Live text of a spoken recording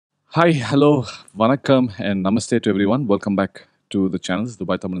Hi, hello, vanakkam, and namaste to everyone. Welcome back to the channel, the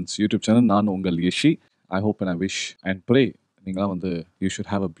BiggBoss YouTube channel. நான் உங்கள் யஷி. I hope and I wish and pray நீங்களாம் வந்து you should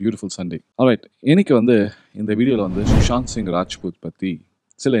have a beautiful Sunday. Alright, இன்னைக்கு வந்து இந்த வீடியோவில் வந்து சுஷாந்த் சிங் ராஜ்புத் பற்றி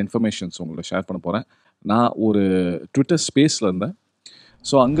சில இன்ஃபர்மேஷன்ஸ் உங்களை ஷேர் பண்ண போகிறேன். நான் ஒரு ட்விட்டர் ஸ்பேஸில் இருந்தேன்.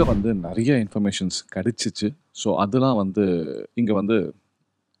 ஸோ அங்கே வந்து நிறைய இன்ஃபர்மேஷன்ஸ் கிடைச்சிச்சு. ஸோ அதெல்லாம் வந்து இங்கே வந்து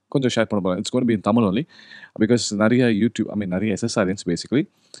கொஞ்சம் ஷேர் பண்ண போகிறேன். It's gonna be in Tamil only because நிறைய யூடியூப் நிறைய SSRians பேசிக்கலி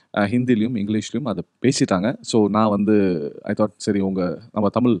ஹிந்திலையும் இங்கிலீஷ்லையும் அதை பேசிட்டாங்க. ஸோ நான் வந்து ஐ தாட் சரி நம்ம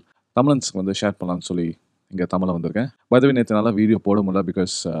தமிழன்ஸ்க்கு வந்து ஷேர் பண்ணலாம்னு சொல்லி இங்கே தமிழில் வந்திருக்கேன். பதவி நேற்றுனால வீடியோ போட முடியல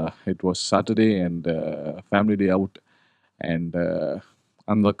because it was Saturday and family day out and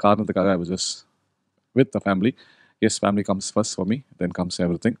அந்த காரணத்துக்காக I was just with the family. S, family comes first for me, then comes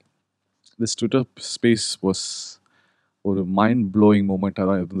everything. This Twitter space was ஒரு மைண்ட் ப்ளோயிங் மூமெண்ட்டாக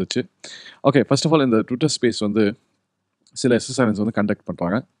தான் இருந்துச்சு. Okay, first of all இந்த Twitter space வந்து சில SSRians வந்து conduct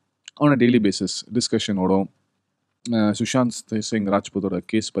பண்ணுறாங்க on a daily basis. டிஸ்கஷனோடும் Sushant Singh ராஜ்புத்தோட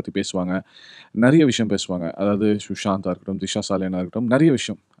case பற்றி பேசுவாங்க, நிறைய விஷயம் பேசுவாங்க. அதாவது சுஷாந்தாக இருக்கட்டும், திஷா சாலியனாக இருக்கட்டும், நிறைய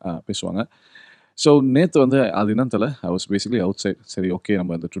விஷயம் பேசுவாங்க. ஸோ நேற்று வந்து அது என்னன்னு தெரியல, I was basically out side. சரி, ஓகே,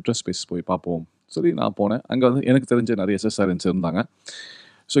 நம்ம இந்த ட்விட்டர் ஸ்பேஸ் போய் பார்ப்போம் சொல்லி நான் போனேன். அங்கே வந்து எனக்கு தெரிஞ்ச நிறைய SSRians இருந்தாங்க.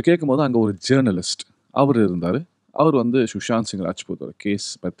 ஸோ கேட்கும்போது அங்கே ஒரு ஜேர்னலிஸ்ட் அவர் இருந்தார். அவர் வந்து சுஷாந்த் சிங் ராஜ்புத்தோட கேஸ்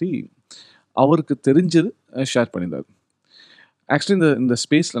பற்றி அவருக்கு தெரிஞ்சது ஷேர் பண்ணியிருந்தார். ஆக்சுவலி இந்த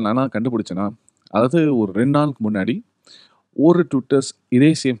ஸ்பேஸில் நான் கண்டுபிடிச்சேன்னா, அதாவது ஒரு 2 நாளுக்கு முன்னாடி ஒரு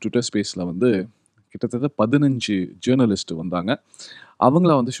இதே சேம் ட்விட்டர் ஸ்பேஸில் வந்து கிட்டத்தட்ட 15 ஜேர்னலிஸ்ட் வந்தாங்க.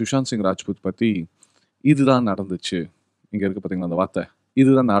 அவங்கள வந்து சுஷாந்த் சிங் ராஜ்புத் பற்றி இதுதான் நடந்துச்சு, இங்கே இருக்குது பார்த்தீங்களா அந்த வார்த்தை,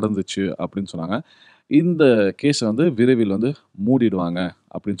 இதுதான் நடந்துச்சு அப்படின்னு சொன்னாங்க. இந்த கேஸை வந்து விரைவில் வந்து மூடிடுவாங்க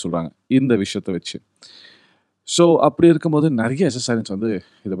அப்படின்னு சொல்கிறாங்க இந்த விஷயத்தை வச்சு. ஸோ அப்படி இருக்கும்போது நிறைய SSRians வந்து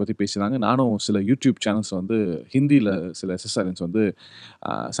இதை பற்றி பேசினாங்க. நானும் சில யூடியூப் சேனல்ஸ் வந்து ஹிந்தியில் சில SSRians வந்து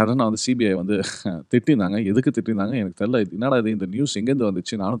சடனாக வந்து CBI வந்து திட்டினாங்க. எதுக்கு திட்டினாங்க எனக்கு தெரியல. என்னடா இது, இந்த நியூஸ் எங்கேருந்து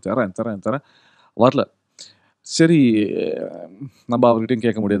வந்துச்சு, நானும் தரேன் வரல. சரி, நம்ம அவர்கிட்டையும்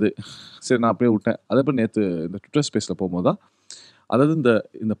கேட்க முடியாது. சரி, நான் அப்படியே விட்டேன். அதே போல் நேற்று இந்த ட்விட்டர் ஸ்பேஸில் போகும்போது தான், அதாவது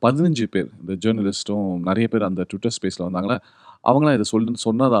இந்த 15 பேர், இந்த ஜேர்னலிஸ்ட்டும் நிறைய பேர் அந்த ட்விட்டர் ஸ்பேஸில் வந்தாங்களே, அவங்களாம் இதை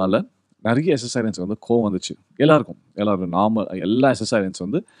சொன்னதால் நிறைய SSRians வந்து கோவம் வந்துச்சு. எல்லாரும் எல்லா SSRians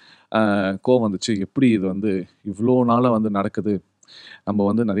வந்து கோவம் வந்துச்சு. எப்படி இது வந்து இவ்வளோ நாளாக வந்து நடக்குது, நம்ம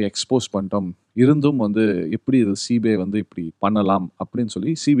வந்து நிறைய எக்ஸ்போஸ் பண்ணிட்டோம், இருந்தும் வந்து எப்படி இது CBI வந்து இப்படி பண்ணலாம் அப்படின்னு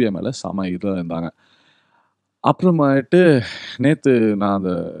சொல்லி CBI மேலே செம இதில் இருந்தாங்க. அப்புறமேட்டு நேற்று நான்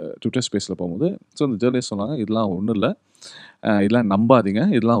அந்த ட்விட்டர் ஸ்பேஸில் போகும்போது ஸோ அந்த ஜேர்னலிஸ்ட் சொன்னாங்க, இதெல்லாம் ஒன்றும் இல்லை, இதெல்லாம் நம்பாதீங்க,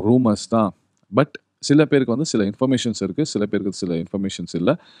 இதெல்லாம் ரூமர்ஸ் தான். பட் சில பேருக்கு வந்து சில இன்ஃபர்மேஷன்ஸ் இருக்குது, சில பேருக்கு சில இன்ஃபர்மேஷன்ஸ்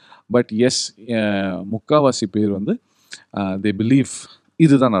இல்லை. பட் எஸ், முக்கால்வாசி பேர் வந்து தே பிலீவ்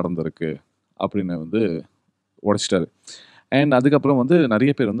இதுதான் நடந்திருக்கு அப்படின்னு வந்து உடைச்சிட்டாரு. அண்ட் அதுக்கப்புறம் வந்து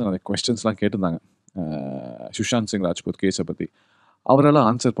நிறைய பேர் வந்து நிறைய கொஸ்டின்ஸ்லாம் கேட்டிருந்தாங்க சுஷாந்த் சிங் ராஜ்புத் கேஸை பற்றி. அவரால்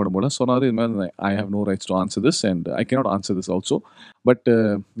ஆன்சர் பண்ணும்போது சொன்னார், இது மாதிரி I have no rights to answer this and I cannot answer this also. But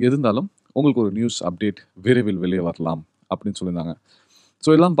இருந்தாலும் உங்களுக்கு ஒரு நியூஸ் அப்டேட் விரைவில் வெளியே வரலாம் அப்படின்னு சொல்லியிருந்தாங்க. ஸோ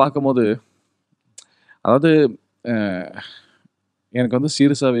இதெல்லாம் பார்க்கும்போது, அதாவது எனக்கு வந்து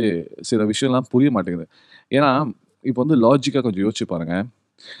சீரியஸாகவே சில விஷயம்லாம் புரிய மாட்டேங்குது. ஏன்னா இப்போ வந்து லாஜிக்காக கொஞ்சம் யோசிச்சு பாருங்கள்.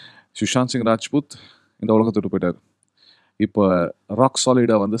 சுஷாந்த் சிங் ராஜ்புத் இந்த உலகத்தை விட்டு போயிட்டார். இப்போ ராக்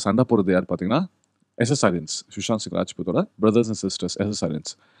சாலிடாக வந்து சண்டை போடுறது யார் பார்த்தீங்கன்னா SSRians, Sushant Singh ராஜ்புத்தோட brothers and sisters SSRians.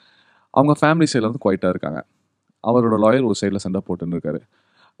 அவங்க ஃபேமிலி சைடில் வந்து குவைட்டாக இருக்காங்க. அவரோட லாயர் ஒரு சைடில் சண்டை போட்டுன்னு இருக்காரு.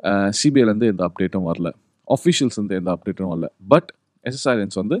 CBIலேருந்து எந்த அப்டேட்டும் வரல, அஃபிஷியல்ஸ் வந்து எந்த அப்டேட்டும் வரல. பட்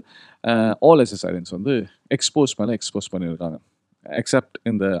SSRians வந்து ஆல் SSRians வந்து எக்ஸ்போஸ் பண்ணியிருக்காங்க. எக்ஸப்ட்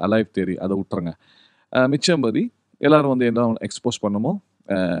இந்த அலைவ் தேரி, அதை விட்டுருங்க. மிச்சம் படி எல்லோரும் வந்து என்ன எக்ஸ்போஸ் பண்ணணுமோ,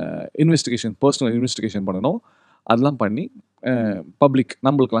 பர்சனல் இன்வெஸ்டிகேஷன் பண்ணணும், அதெல்லாம் பண்ணி பப்ளிக்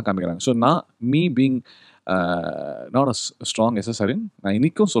நம்மளுக்கெல்லாம் காமிக்கிறாங்க. So me being not a strong SSRian, நான்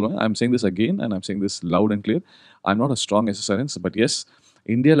இன்றைக்கும் சொல்லுவேன், I am saying this again and I am saying this loud and clear, I am not a strong SSRians. But S,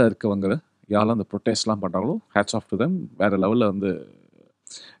 இந்தியாவில் இருக்கவங்க யாரெல்லாம் அந்த ப்ரொட்டஸ்ட்லாம் பண்ணுறாங்களோ, ஹேட்ஸ் ஆஃப் டு தெம். வேறு லெவலில் வந்து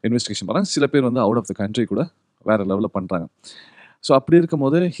இன்வெஸ்டிகேஷன் பண்ணுறாங்க. சில பேர் வந்து அவுட் ஆஃப் த கண்ட்ரி கூட வேறு லெவலில் பண்ணுறாங்க. ஸோ அப்படி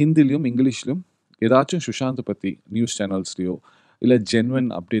இருக்கும்போது ஹிந்திலையும் இங்கிலீஷ்லையும் ஏதாச்சும் சுஷாந்த் பற்றி நியூஸ் சேனல்ஸ்லையோ இல்லை ஜென்வன்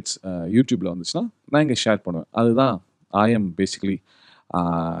அப்டேட்ஸ் யூடியூப்பில் வந்துச்சுன்னா நான் இங்கே ஷேர் பண்ணுவேன். அதுதான் I am basically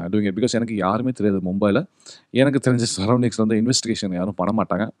doing it. Because எனக்கு யாருமே தெரியாது மும்பையில். எனக்கு தெரிஞ்ச சரௌண்டிங்ஸில் வந்து இன்வெஸ்டிகேஷன் யாரும் பண்ண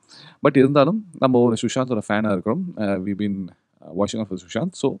மாட்டாங்க. பட் இருந்தாலும் நம்ம ஒரு சுஷாந்தோட ஃபேனாக இருக்கிறோம். வி பீன் வாட்சிங் ஆஃப்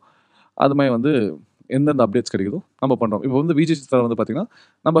சுஷாந்த். ஸோ அது மாதிரி வந்து எந்தெந்த அப்டேட்ஸ் கிடைக்குதோ நம்ம பண்ணுறோம். இப்போ வந்து விஜய் சித்ரா வந்து பார்த்திங்கன்னா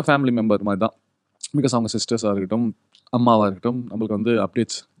நம்ம ஃபேமிலி மெம்பர் மாதிரி தான். பிகாஸ் அவங்க சிஸ்டர்ஸாக இருக்கட்டும், அம்மாவாக இருக்கட்டும், நம்மளுக்கு வந்து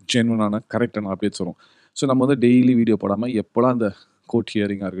அப்டேட்ஸ் ஜென்வனான கரெக்டான அப்டேட்ஸ் வரும். ஸோ நம்ம வந்து டெய்லி வீடியோ போடாமல் எப்போலாம் அந்த கோர்ட்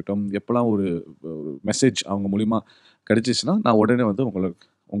ஹியரிங்காக இருக்கட்டும், எப்போலாம் ஒரு மெசேஜ் அவங்க மூலிமா கிடச்சிச்சின்னா நான் உடனே வந்து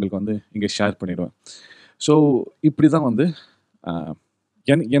உங்களுக்கு வந்து இங்கே ஷேர் பண்ணிடுவேன். ஸோ இப்படி தான் வந்து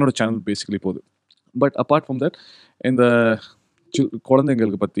என்னோட சேனல் பேசிக்கலி போகுது. பட் அப்பார்ட் ஃப்ரம் தட் இந்த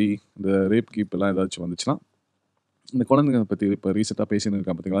குழந்தைங்களுக்கு பற்றி இந்த ரேப் கீப்பெல்லாம் ஏதாச்சும் வந்துச்சுன்னா இந்த குழந்தைங்களை பற்றி இப்போ ரீசெண்டாக பேசின்னு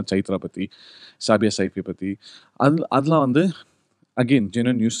இருக்கேன் பார்த்தீங்களா, சைத்ரா பற்றி, சாபியா சைஃபி பற்றி, அதெல்லாம் வந்து அகெயின்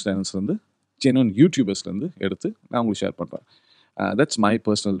ஜென்வன் நியூஸ் சேனல்ஸ் வந்து ஜென்வன் யூடியூபர்ஸ்லேருந்து எடுத்து நான் உங்களுக்கு ஷேர் பண்ணுறேன். That's my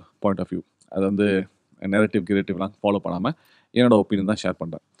personal point of view. அது வந்து நெரட்டிவ் கிரியேட்டிவ்லாம் ஃபாலோ பண்ணாமல் என்னோட ஒப்பீனியன் தான் ஷேர்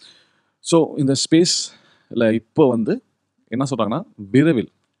பண்ணுறேன். ஸோ இந்த ஸ்பேஸில் இப்போ வந்து என்ன சொல்கிறாங்கன்னா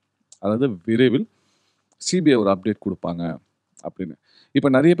விரைவில் சிபிஐ ஒரு அப்டேட் கொடுப்பாங்க அப்படின்னு. இப்போ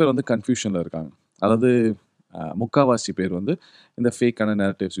நிறைய பேர் வந்து கன்ஃபியூஷனில் இருக்காங்க. அதாவது முக்கால்வாசி பேர் வந்து இந்த ஃபேக்கான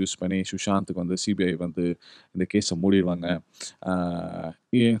நேரட்டிவ்ஸ் யூஸ் பண்ணி சுஷாந்துக்கு வந்து சிபிஐ வந்து இந்த கேஸை மூடிடுவாங்க.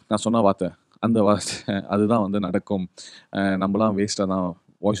 நான் சொன்ன அந்த வார்த்தை அதுதான் வந்து நடக்கும், நம்மளாம் வேஸ்ட்டாக தான்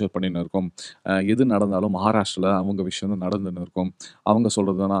வாய்ஸ் அவுட் பண்ணின்னு இருக்கோம், எது நடந்தாலும் மகாராஷ்டிராவில் அவங்க விஷயம் தான் நடந்துன்னு இருக்கும், அவங்க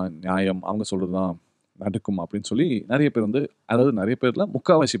சொல்கிறது தான் நியாயம், அவங்க சொல்கிறது தான் நடக்கும் அப்படின்னு சொல்லி நிறைய பேர் வந்து, அதாவது நிறைய பேரில்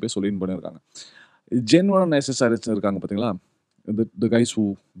முக்கால்வாசி பேர் சொல்லின்னு பண்ணியிருக்காங்க. ஜென்வன் SSRians இருக்காங்க பார்த்தீங்களா, தி கைஸ் ஹூ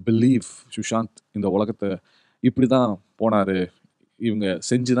பிலீவ் சுஷாந்த் இந்த உலகத்தை இப்படி தான் போனார், இவங்க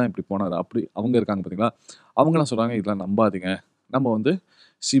செஞ்சு தான் இப்படி போனார், அப்படி அவங்க இருக்காங்க பார்த்தீங்களா, அவங்களாம் சொல்கிறாங்க இதெல்லாம் நம்பாதீங்க, நம்ம வந்து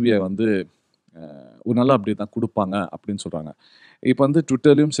சிபிஐ வந்து ஒரு நல்ல அப்டேட் தான் கொடுப்பாங்க அப்படின்னு சொல்கிறாங்க. இப்போ வந்து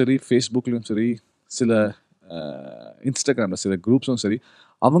ட்விட்டர்லேயும் சரி, ஃபேஸ்புக்லேயும் சரி, சில இன்ஸ்டாகிராமில் சில குரூப்ஸும் சரி,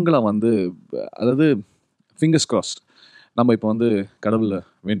 அவங்களாம் வந்து அதாவது ஃபிங்கர்ஸ் கிராஸ்ட், நம்ம இப்போ வந்து கடவுளை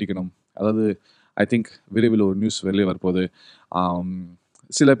வேண்டிக்கணும், அதாவது ஐ திங்க் விரைவில் ஒரு நியூஸ் வெளியே வரப்போகுது.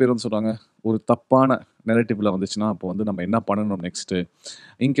 சில பேர் வந்து சொல்கிறாங்க ஒரு தப்பான நெரட்டிவில் வந்துச்சுன்னா அப்போ வந்து நம்ம என்ன பண்ணணும் நெக்ஸ்ட்டு,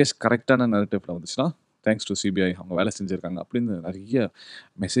 இன்கேஸ் கரெக்டான நெரட்டிவில் வந்துச்சுன்னா தேங்க்ஸ் டு சிபிஐ அவங்க வேலை செஞ்சுருக்காங்க அப்படின்னு நிறைய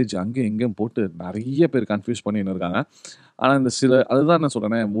மெசேஜ் அங்கே எங்கேயும் போட்டு நிறைய பேர் கன்ஃபியூஸ் பண்ணின்னு இருக்காங்க. ஆனால் இந்த அதுதான் நான்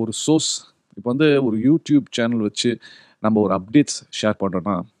சொல்கிறேன், ஒரு சோர்ஸ் இப்போ வந்து ஒரு யூடியூப் சேனல் வச்சு நம்ம ஒரு அப்டேட்ஸ் ஷேர்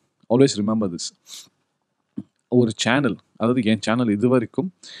பண்ணுறோன்னா ஆல்வேஸ் ரிமெம்பர் திஸ், ஒரு சேனல், அதாவது என் சேனல் இது வரைக்கும்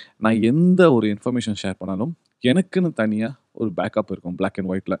நான் எந்த ஒரு இன்ஃபர்மேஷன் ஷேர் பண்ணாலும் எனக்குன்னு தனியாக ஒரு பேக்கப் இருக்கும் பிளாக் அண்ட்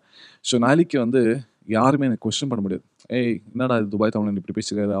ஒயிட்டில். ஸோ நாளைக்கு வந்து யாருமே எனக்கு கொஸ்டின் பண்ண முடியாது, ஏய் என்னடா இது துபாய் தமிழன் இப்படி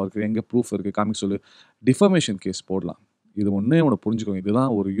பேசுகிறாரு, அவருக்கு எங்கே ப்ரூஃப் இருக்குது காமிக்க சொல்லு, டிஃபர்மேஷன் கேஸ் போடலாம். இது ஒன்றே புரிஞ்சுக்கோங்க,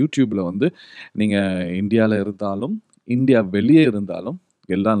 இதுதான் ஒரு யூடியூப்பில் வந்து நீங்கள் இந்தியாவில் இருந்தாலும் இந்தியா வெளியே இருந்தாலும்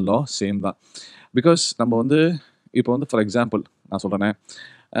எல்லாம் லா சேம் தான். பிகாஸ் நம்ம வந்து இப்போ வந்து ஃபார் எக்ஸாம்பிள் நான் சொல்கிறேன்,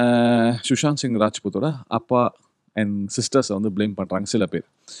 சுஷாந்த் சிங் ராஜ்புத்தோட அப்பா அண்ட் சிஸ்டர்ஸை வந்து ப்ளேம் பண்ணுறாங்க சில பேர்.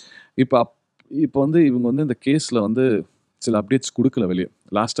 இப்போ வந்து இவங்க வந்து இந்த கேஸில் வந்து சில அப்டேட்ஸ் கொடுக்கல வெளியே.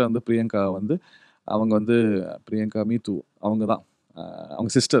 லாஸ்ட்டாக வந்து பிரியங்கா மீத்து அவங்க தான்,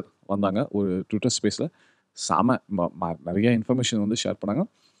 அவங்க சிஸ்டர் வந்தாங்க ஒரு ட்விட்டர் ஸ்பேஸில், நிறைய இன்ஃபர்மேஷன் வந்து ஷேர் பண்ணாங்க,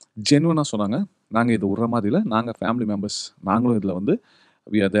 ஜென்வனாக சொன்னாங்க, நாங்கள் இது விட்ற மாதிரி இல்லை, நாங்கள் ஃபேமிலி மெம்பர்ஸ், நாங்களும் இதில் வந்து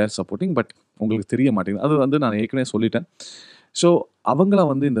we are there supporting, but உங்களுக்கு தெரிய மாட்டேங்குது, அது வந்து நான் ஏற்கனவே சொல்லிட்டேன். ஸோ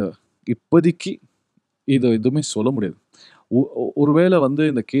அவங்களாம் வந்து இந்த இப்போதைக்கு இதை எதுவுமே சொல்ல முடியாது. ஒருவேளை வந்து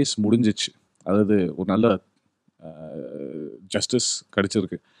இந்த கேஸ் முடிஞ்சிச்சு, அதாவது ஒரு நல்ல ஜஸ்டிஸ்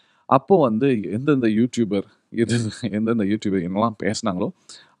கிடச்சிருக்கு, அப்போது வந்து எந்தெந்த யூடியூபர் என்னெல்லாம் பேசினாங்களோ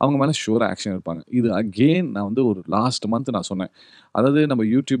அவங்க மேலே ஷூராக ஆக்ஷன் எடுப்பாங்க. இது அகெயின் நான் வந்து ஒரு லாஸ்ட் மந்த் நான் சொன்னேன், அதாவது நம்ம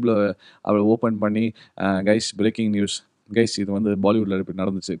யூடியூப்பில் அவளை ஓப்பன் பண்ணி கைஸ் பிரேக்கிங் நியூஸ், கைஸ் இது வந்து பாலிவுட்டில் இப்படி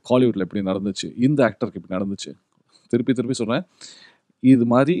நடந்துச்சு, காலிவுட்டில் எப்படி நடந்துச்சு, இந்த ஆக்டருக்கு இப்படி நடந்துச்சு, திருப்பி சொல்கிறேன், இது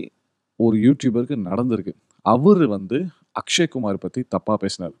மாதிரி ஒரு யூடியூபருக்கு நடந்திருக்கு. அவர் வந்து அக்ஷய்குமார் பற்றி தப்பாக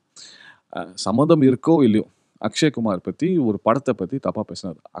பேசினார், சம்மந்தம் இருக்கோ இல்லையோ, அக்ஷய்குமார் பற்றி ஒரு படத்தை பற்றி தப்பாக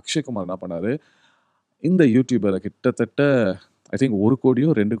பேசினார். அக்ஷய்குமார் என்ன பண்ணார், இந்த யூடியூபரை கிட்டத்தட்ட ஐ திங்க் 1 கோடியோ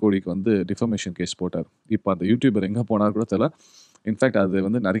 2 கோடிக்கு வந்து டிஃபர்மேஷன் கேஸ் போட்டார். இப்போ அந்த யூடியூபர் எங்கே போனார் கூட தெரியல. இன்ஃபேக்ட் அது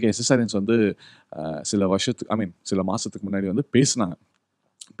வந்து நிறைய SSRians வந்து சில மாதத்துக்கு முன்னாடி வந்து பேசினாங்க,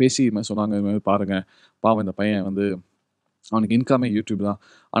 பேசி இது மாதிரி சொன்னாங்க, இது மாதிரி பாருங்கள் பாவம் இந்த பையன் வந்து அவனுக்கு இன்கமே யூடியூப் தான்,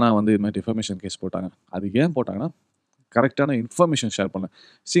 ஆனால் வந்து இது மாதிரி டிஃபர்மேஷன் கேஸ் போட்டாங்க. அது ஏன் போட்டாங்கன்னா கரெக்டான இன்ஃபர்மேஷன் ஷேர் பண்ணேன்.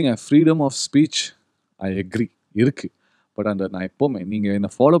 சரிங்க, freedom of speech I agri இருக்குது, பட் நான் எப்போவுமே நீங்கள் என்னை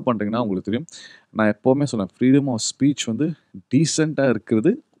ஃபாலோ பண்ணுறீங்கன்னா உங்களுக்கு தெரியும், நான் எப்போவுமே சொல்லுவேன், ஃப்ரீடம் ஆஃப் ஸ்பீச் வந்து டீசெண்டாக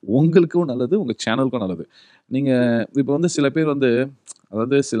இருக்கிறது உங்களுக்கும் நல்லது, உங்கள் சேனலுக்கும் நல்லது. நீங்கள் இப்போ வந்து சில பேர் வந்து,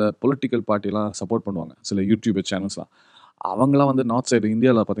 அதாவது சில பொலிட்டிக்கல் பார்ட்டிலாம் சப்போர்ட் பண்ணுவாங்க, சில யூடியூபர் சேனல்ஸ்லாம், அவங்களாம் வந்து நார்த் சைடு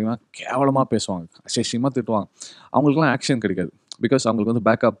இந்தியாவில் பார்த்தீங்கன்னா கேவலமாக பேசுவாங்க, அசிங்கமாக திட்டுவாங்க, அவங்களுக்குலாம் ஆக்ஷன் கிடைக்காது. பிகாஸ் அவங்களுக்கு வந்து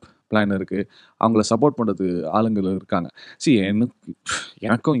பேக்கப் பிளான் இருக்குது, அவங்கள சப்போர்ட் பண்ணுறது ஆளுங்கள் இருக்காங்க.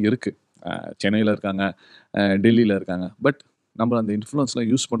 எனக்கும் இருக்குது, சென்னையில் இருக்காங்க, டெல்லியில் இருக்காங்க, பட் நம்ம அந்த இன்ஃப்ளூயன்ஸ்லாம்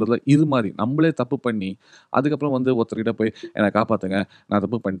யூஸ் பண்ணுறதுல இது மாதிரி நம்மளே தப்பு பண்ணி அதுக்கப்புறம் வந்து ஒருத்தர்கிட்ட போய் என்னை காப்பாற்றுங்க, நான்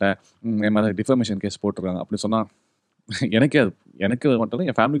தப்பு பண்ணிட்டேன், என் மேலே டிஃபர்மேஷன் கேஸ் போட்டிருக்காங்க அப்படின்னு சொன்னால் எனக்கு மட்டும் இல்லை,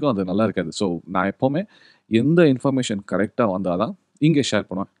 என் ஃபேமிலிக்கும் அது நல்லா இருக்காது. ஸோ நான் எப்போவுமே எந்த இன்ஃபர்மேஷன் கரெக்டாக வந்தால் தான் இங்கே ஷேர்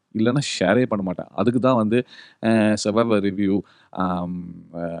பண்ணுவேன். இல்லைன்னா ஷேரே பண்ண மாட்டேன். அதுக்கு தான் வந்து சர்வைவர் ரிவ்யூ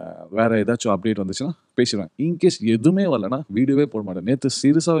வேறு ஏதாச்சும் அப்டேட் வந்துச்சுன்னா பேசிடுவேன். இன்கேஸ் எதுவுமே வரலன்னா வீடியோவே போட மாட்டேன். நேற்று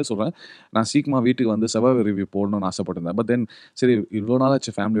சீரியஸாகவே சொல்கிறேன், நான் சீக்கிரமாக வீட்டுக்கு வந்து சர்வைவர் ரிவ்யூ போடணும்னு ஆசைப்பட்டிருந்தேன். பட் தென் சரி இவ்வளோ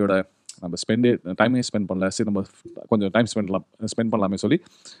நாளாச்சு ஃபேமிலியோட நம்ம டைமே ஸ்பெண்ட் பண்ணல, சரி நம்ம கொஞ்சம் டைம் ஸ்பெண்ட் பண்ணலாமே சொல்லி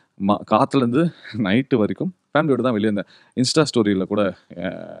காற்றுலேருந்து நைட்டு வரைக்கும் ஃபேமிலியோட தான் வெளியே இருந்தேன். இன்ஸ்டாகிராம்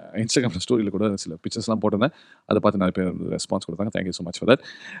ஸ்டோரியில் கூட சில பிக்சர்ஸ்லாம் போட்டிருந்தேன். அதை பார்த்து நிறைய பேர் ரெஸ்பான்ஸ் கொடுத்தாங்க. Thank you so much for that.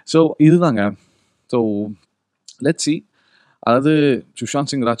 So இதுதாங்க. So let's see. அதாவது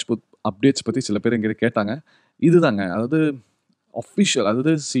சுஷாந்த் சிங் ராஜ்புத் அப்டேட்ஸ் பற்றி சில பேர் எங்கிட்ட கேட்டாங்க. இதுதாங்க, அதாவது அஃபிஷியல்,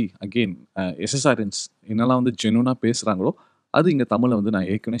 அதாவது அகெயின் SSRians என்னெல்லாம் வந்து ஜென்யூனாக பேசுகிறாங்களோ அது இங்கே தமிழில் வந்து நான்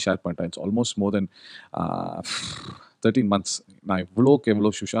ஏற்கனவே ஷேர் பண்ணிட்டேன். It's almost more then 13 months. நான் எவ்வளோ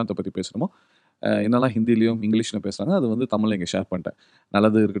சுஷாந்தை பற்றி பேசணுமோ என்னெல்லாம் ஹிந்திலையும் இங்கிலீஷ்லையும் பேசுகிறாங்க அது வந்து தமிழில் இங்கே ஷேர் பண்ணிட்டேன்.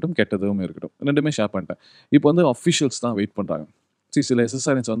 நல்லது இருக்கட்டும் கெட்டதும் இருக்கட்டும், ரெண்டுமே ஷேர் பண்ணிட்டேன். இப்போ வந்து அஃபிஷியல்ஸ் தான் வெயிட் பண்ணுறாங்க. சில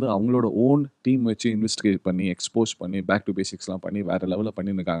SSRians வந்து அவங்களோட ஓன் டீம் வச்சு இன்வெஸ்டிகேட் பண்ணி எக்ஸ்போஸ் பண்ணி பேக் டு பேசிக்ஸ்லாம் பண்ணி வேறு லெவலில்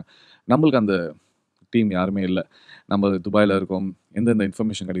பண்ணியிருக்காங்க. நம்மளுக்கு அந்த டீம் யாருமே இல்லை. நம்ம துபாயில் இருக்கோம், எந்தெந்த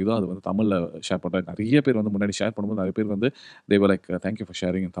இன்ஃபர்மேஷன் கிடைக்குதோ அது வந்து தமிழில் ஷேர் பண்ணுறாங்க. நிறைய பேர் வந்து முன்னாடி ஷேர் பண்ணும்போது நிறைய பேர் வந்து தேவர் like thank you for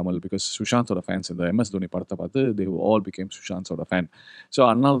sharing in Tamil, because சுஷாந்தோட fans இந்த MS தோனி படத்தை பார்த்து they all became சுஷாந்தோட fan. So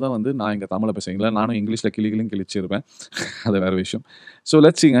அதனால தான் வந்து நான் இங்கே தமிழில் பேசுகிறீங்களா, நானும் இங்கிலீஷில் கிழிச்சிருப்பேன், அது வேறு விஷயம். ஸோ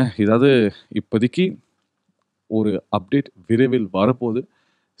லெட்ஸிங்க, இதாவது இப்போதைக்கு ஒரு அப்டேட் விரைவில் வரப்போகுது,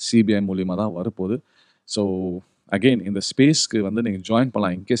 CBI மூலியமாக தான் வரப்போகுது. ஸோ அகெயின் இந்த ஸ்பேஸ்க்கு வந்து நீங்கள் ஜாயின்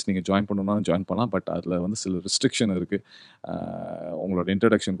பண்ணலாம். இன்கேஸ் நீங்கள் ஜாயின் பண்ணணும்னா ஜாயின் பண்ணலாம். பட் அதில் வந்து சில ரெஸ்ட்ரிக்ஷன் இருக்குது. உங்களோட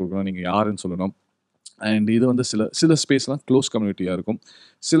இன்ட்ரடக்ஷன் கொடுக்கணும், நீங்கள் யாருன்னு சொல்லணும். அண்ட் இது வந்து சில ஸ்பேஸ்லாம் க்ளோஸ் கம்யூனிட்டியாக இருக்கும்,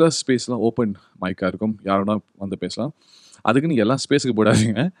 சில ஸ்பேஸ்லாம் ஓப்பன் மைக்காக இருக்கும், யாரோட வந்து பேசலாம். அதுக்குன்னு எல்லா ஸ்பேஸுக்கு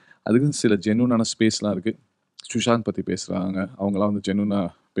போடாதீங்க. அதுக்குன்னு சில ஜென்யூனான ஸ்பேஸ்லாம் இருக்குது. சுஷாந்த் பற்றி பேசுகிறாங்க, அவங்களாம் வந்து ஜென்யூனாக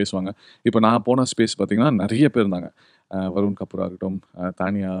பேசுவாங்க. இப்போ நான் போன ஸ்பேஸ் பார்த்திங்கன்னா நிறைய பேர் இருந்தாங்க. வருண் கபூராக இருக்கட்டும்,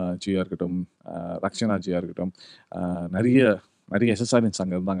 தானியா ஜியாக இருக்கட்டும், ரக்ஷனா ஜியாக இருக்கட்டும், நிறைய SSRians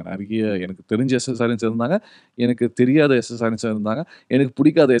அங்கே இருந்தாங்க. நிறைய எனக்கு தெரிஞ்ச SSRians இருந்தாங்க, எனக்கு தெரியாத SSRians இருந்தாங்க, எனக்கு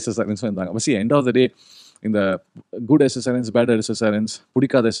பிடிக்காத SSRians இருந்தாங்க. பட் எண்ட் ஆஃப் த டே இந்த குட் SSRians, பேட் SSRians,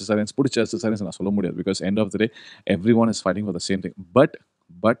 பிடிக்காத SSRians, பிடிச்ச SSRians நான் சொல்ல முடியாது. Because end of the day every one is fighting for the same thing.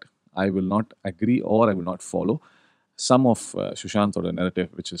 But I will not agree or I will not follow some of Sushantோட narrative,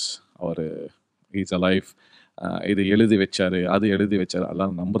 which is our he's alive, இது எழுதி வச்சாரு, அது எழுதி வச்சாரு,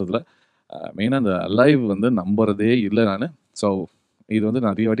 அதெல்லாம் நம்புறதுல மெயினாக அந்த alive வந்து நம்புறதே இல்லை நான். ஸோ இது வந்து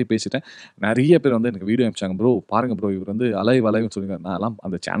நிறைய வாட்டி பேசிட்டேன். நிறைய பேர் வந்து எனக்கு வீடியோ அனுப்பிச்சாங்க, ப்ரோ பாருங்கள் ப்ரோ இவர் வந்து அலைவ்னு சொல்லுங்க. நான்லாம்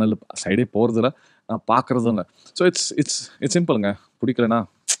அந்த சேனல் சைடே போகிறதில்ல, நான் பார்க்குறதும் இல்லை. ஸோ இட்ஸ் சிம்பிளுங்க, பிடிக்கலனா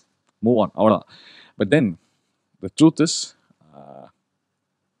மூவ் ஆன், அவ்வளோதான். But then the truth is,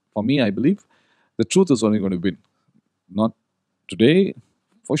 for me, I believe the truth is only going to win. Not today,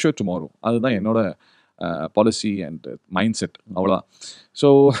 for sure tomorrow. அதுதான் என்னோட பாலிசி அண்ட் மைண்ட் செட், அவ்வளோதான். ஸோ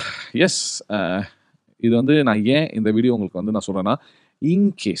எஸ், இது வந்து நான் ஏன் இந்த வீடியோ உங்களுக்கு வந்து நான் சொல்கிறேன்னா,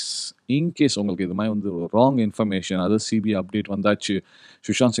 இன்கேஸ் உங்களுக்கு இது மாதிரி வந்து ஒரு ராங் இன்ஃபர்மேஷன், அதாவது CBI அப்டேட் வந்தாச்சு,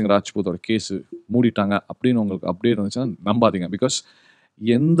 சுஷாந்த் சிங் ராஜ்பூத்தோட கேஸு மூடிட்டாங்க அப்படின்னு உங்களுக்கு அப்டேட் வந்துச்சுன்னா நம்பாதீங்க. பிகாஸ்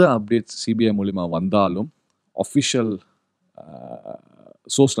எந்த அப்டேட் CBI மூலிமா வந்தாலும் அஃபிஷியல்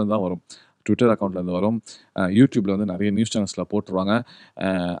சோர்ஸ்லேருந்து தான் வரும், ட்விட்டர் அக்கௌண்ட்லேருந்து வரும், யூடியூப்பில் வந்து நிறைய நியூஸ் சேனல்ஸில் போட்டுருவாங்க.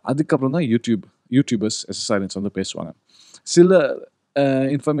 அதுக்கப்புறம் தான் யூடியூபர்ஸ் SSRians வந்து பேசுவாங்க. சில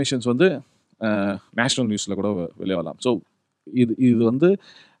இன்ஃபர்மேஷன்ஸ் வந்து நேஷ்னல் நியூஸில் கூட வெளியே வரலாம். ஸோ இது வந்து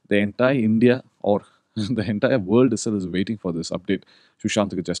the entire India R the entire world is waiting for this update.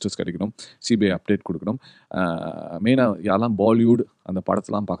 சுஷாந்துக்கு justice கிடைக்கணும், CBI அப்டேட் கொடுக்கணும். மெயினாக யாரெல்லாம் பாலிவுட் அந்த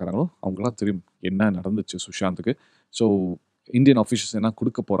படத்தெலாம் பார்க்குறாங்களோ அவங்களாம் தெரியும் என்ன நடந்துச்சு சுஷாந்துக்கு. ஸோ இந்தியன் ஆஃபீஷியல்ஸ் என்ன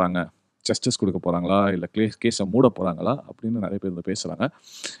கொடுக்க போகிறாங்க, ஜஸ்டிஸ் கொடுக்க போகிறாங்களா, இல்லை கேஸை மூட போகிறாங்களா அப்படின்னு நிறைய பேர் வந்து பேசுகிறாங்க.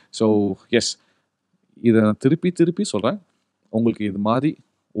 ஸோ எஸ், இதை நான் திருப்பி சொல்கிறேன். உங்களுக்கு இது மாதிரி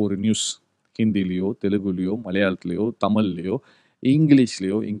ஒரு நியூஸ் ஹிந்திலேயோ, தெலுங்குலேயோ, மலையாளத்துலேயோ, தமிழ்லேயோ,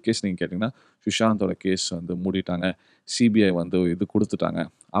 இங்கிலீஷ்லேயோ இன்கேஸ் நீங்கள் கேட்டிங்கன்னா சுஷாந்தோட கேஸ் வந்து மூடிட்டாங்க, CBI வந்து இது கொடுத்துட்டாங்க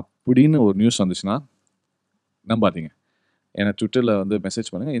அப்படின்னு ஒரு நியூஸ் வந்துச்சுன்னா நம்பாதீங்க. எனக்கு ட்விட்டரில் வந்து மெசேஜ்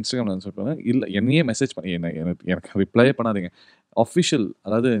பண்ணுங்கள், இன்ஸ்டாகிராமில் மெசேஜ் பண்ணுங்கள், இல்லை என்னையே மெசேஜ் பண்ணி எனக்கு ரிப்ளையே பண்ணாதீங்க. அஃபிஷியல்,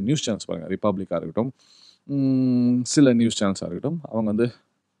 அதாவது நியூஸ் சேனல்ஸ் பாருங்கள், ரிப்பப்ளிக்காக இருக்கட்டும், சில நியூஸ் சேனல்ஸாக இருக்கட்டும், அவங்க வந்து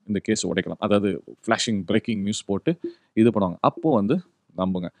இந்த கேஸ் உடைக்கலாம், அதாவது ஃப்ளாஷிங் பிரேக்கிங் நியூஸ் போட்டு இது பண்ணுவாங்க. அப்போது வந்து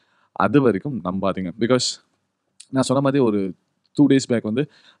நம்புங்க, அது வரைக்கும் நம்பாதீங்க. பிகாஸ் நான் சொன்ன மாதிரி ஒரு 2 days பேக் வந்து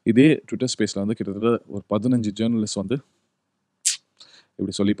இதே ட்விட்டர் ஸ்பேஸில் வந்து கிட்டத்தட்ட ஒரு 15 ஜேர்னலிஸ்ட் வந்து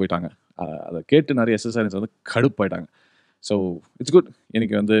இப்படி சொல்லி போயிட்டாங்க. அதை கேட்டு நிறைய SSRians வந்து கடுப்பாயிட்டாங்க. So it's good.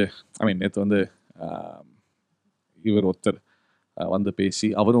 எனக்கு வந்து நேற்று வந்து இவர் ஒருத்தர் வந்து பேசி,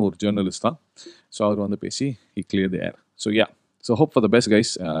 அவரும் ஒரு ஜேர்னலிஸ்ட் தான். ஸோ அவர் வந்து பேசி he cleared the air. So so hope for the best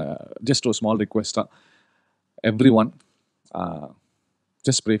guys. Just a small request தான், everyone,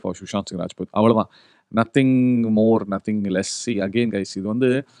 just pray for Sushant Singh Rajput. அவ்வளோதான். Nothing more, nothing less. C again guys, இது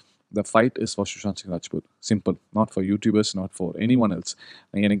வந்து the fight is for Sushant Singh Rajput. Simple. Not for YouTubers, not for anyone else.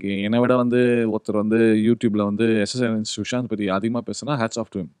 எனக்கு என்னை விட வந்து ஒருத்தர் வந்து யூடியூப்ல வந்து SSRians சுஷாந்த் பற்றி அதிகமாக பேசுனா hats off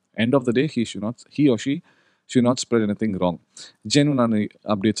to him. End of the day, he or she should not spread anything wrong. Genuine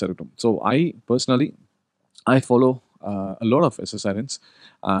updates இருக்கட்டும். So I personally, I follow a lot of SSRians.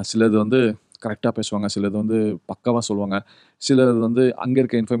 சிலது வந்து கரெக்டாக பேசுவாங்க, சிலது வந்து பக்காவாக சொல்லுவாங்க, சிலது வந்து அங்கே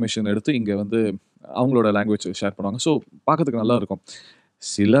இருக்க இன்ஃபர்மேஷன் எடுத்து இங்கே வந்து அவங்களோட லாங்குவேஜ் ஷேர் பண்ணுவாங்க. ஸோ பார்க்கறதுக்கு நல்லா இருக்கும்.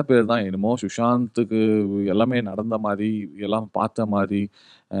 சில பேர் தான் என்னமோ சுஷாந்துக்கு எல்லாமே நடந்த மாதிரி, எல்லாம் பார்த்த மாதிரி,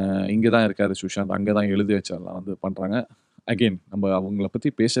 இங்கே தான் இருக்காரு சுஷாந்த், அங்கே தான் எழுதி வச்செல்லாம் வந்து பண்ணுறாங்க. அகெயின் நம்ம அவங்கள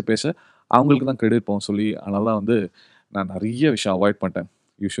பற்றி பேச பேச அவங்களுக்கு தான் கிரெடிட் போகும் சொல்லி, அதனால தான் வந்து நான் நிறைய விஷயம் அவாய்ட் பண்ணிட்டேன்.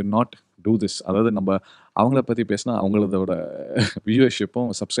 You should not do this. அதாவது நம்ம அவங்கள பற்றி பேசினா அவங்களோட வியூவர்ஷிப்பும்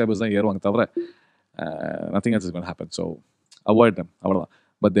சப்ஸ்கிரைபர்ஸ் தான் ஏறுவாங்க தவிர nothing else is going to happen. So avoid them. அவ்வளோதான்.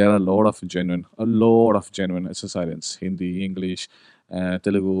 But there are a lot of genuine SSRians. Hindi, English,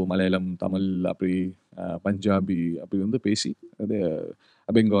 Telugu, Malayalam, Tamil, அப்படி பஞ்சாபி அப்படி வந்து பேசி, அது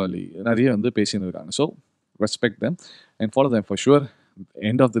பெங்காலி நிறைய வந்து பேசின்னு இருக்காங்க. So respect them and follow them for sure.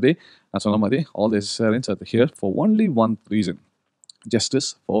 End of the day, நான் சொன்ன மாதிரி all the SSRians are here for only one reason: justice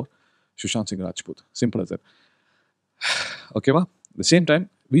for Sushant Singh Rajput. Simple as that. ஓகேவா? The same time,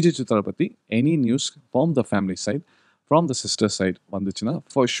 Vijay Chitra பற்றி any news from the family side, from the sister side வந்துச்சுன்னா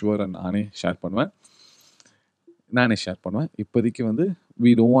for sure நானே share பண்ணுவேன். இப்போதைக்கு வந்து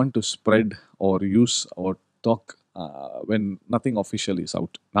we don't want to spread or use or talk when nothing official is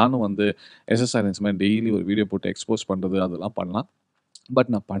out. நானும் வந்து SSRians மாதிரி daily ஒரு வீடியோ போட்டு எக்ஸ்போஸ் பண்ணுறது அதெல்லாம் பண்ணலாம். பட்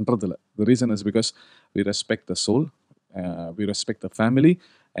நான் பண்ணுறதில்ல. The reason is because we respect the soul, we respect the family,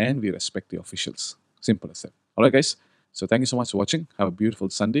 and we respect the officials. Simple as that. Alright guys, so thank you so much for watching. Have a beautiful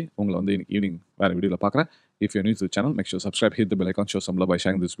Sunday. உங்களை வந்து இன்னைக்கு evening வேறு வீடியோவில் பார்க்குறேன். If you're new to the channel, make sure to subscribe, hit the bell icon, show some love by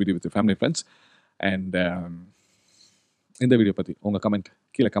sharing this video with your family and friends. And இந்த video பற்றி உங்கள் comment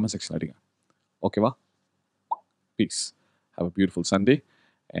கீழே கமெண்ட் செக்ஷன் அடிங்க. ஓகேவா? Peace. Have a beautiful Sunday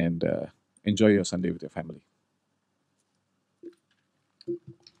and enjoy your Sunday with your family.